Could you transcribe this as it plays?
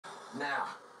Now,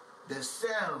 the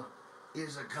cell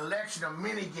is a collection of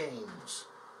mini games,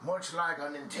 much like a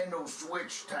Nintendo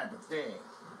Switch type of thing.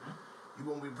 You're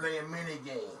gonna be playing mini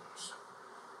games.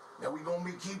 Now we're gonna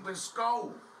be keeping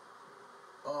score.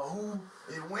 Who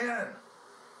is winning?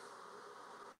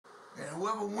 And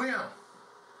whoever wins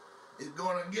is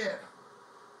gonna get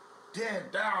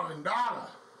 $10,000.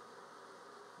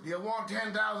 Do you want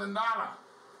 $10,000?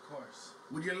 Of course.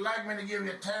 Would you like me to give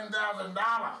you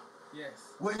 $10,000?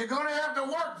 Yes. Well, you're gonna have to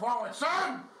work for it,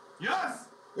 son. Yes.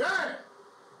 Yeah.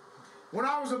 When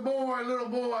I was a little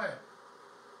boy,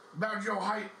 about your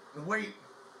height and weight,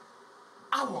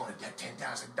 I wanted that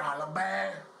 $10,000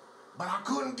 bag, but I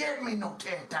couldn't get me no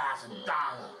 $10,000.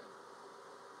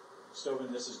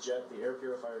 Stobin, this is Jet. The air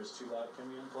purifier is too loud. Can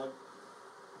we unplug?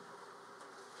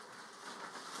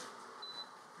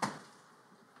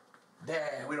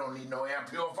 Dad, we don't need no air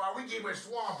purifier. We keep it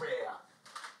swamp air.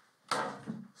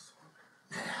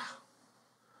 Now,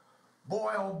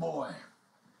 boy, oh boy,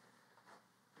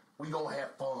 we gonna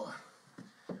have fun.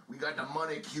 We got the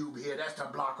money cube here. That's to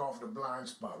block off the blind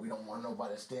spot. We don't want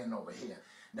nobody standing over here.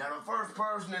 Now, the first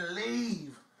person to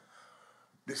leave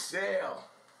the cell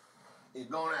is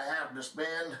gonna have to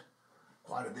spend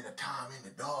quite a bit of time in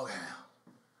the doghouse.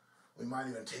 We might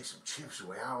even take some chips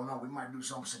away. I don't know. We might do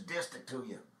something sadistic to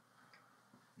you.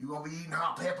 You're gonna be eating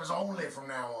hot peppers only from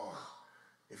now on.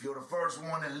 If you're the first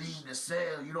one to leave the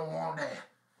cell, you don't want that.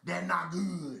 That's not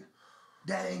good.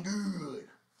 That ain't good.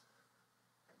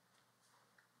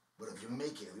 But if you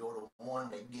make it, if you're the one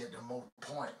that gets the most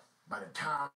point, by the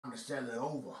time the cell is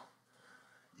over,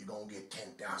 you're gonna get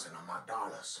 10,000 of my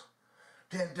dollars.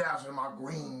 10,000 of my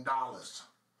green dollars.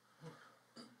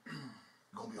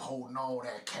 You're gonna be holding all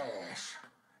that cash.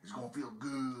 It's gonna feel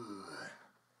good.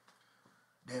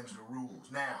 Them's the rules.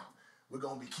 Now, we're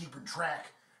gonna be keeping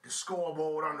track. The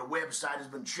scoreboard on the website has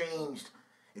been changed.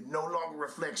 It no longer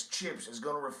reflects chips. It's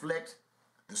gonna reflect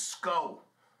the score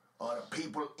of the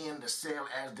people in the cell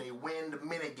as they win the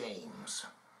mini games.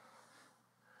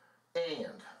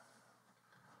 And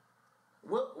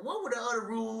what were the other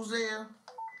rules there?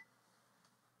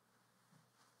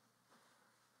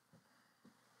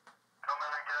 Come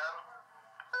in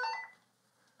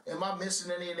again? Am I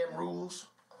missing any of them rules?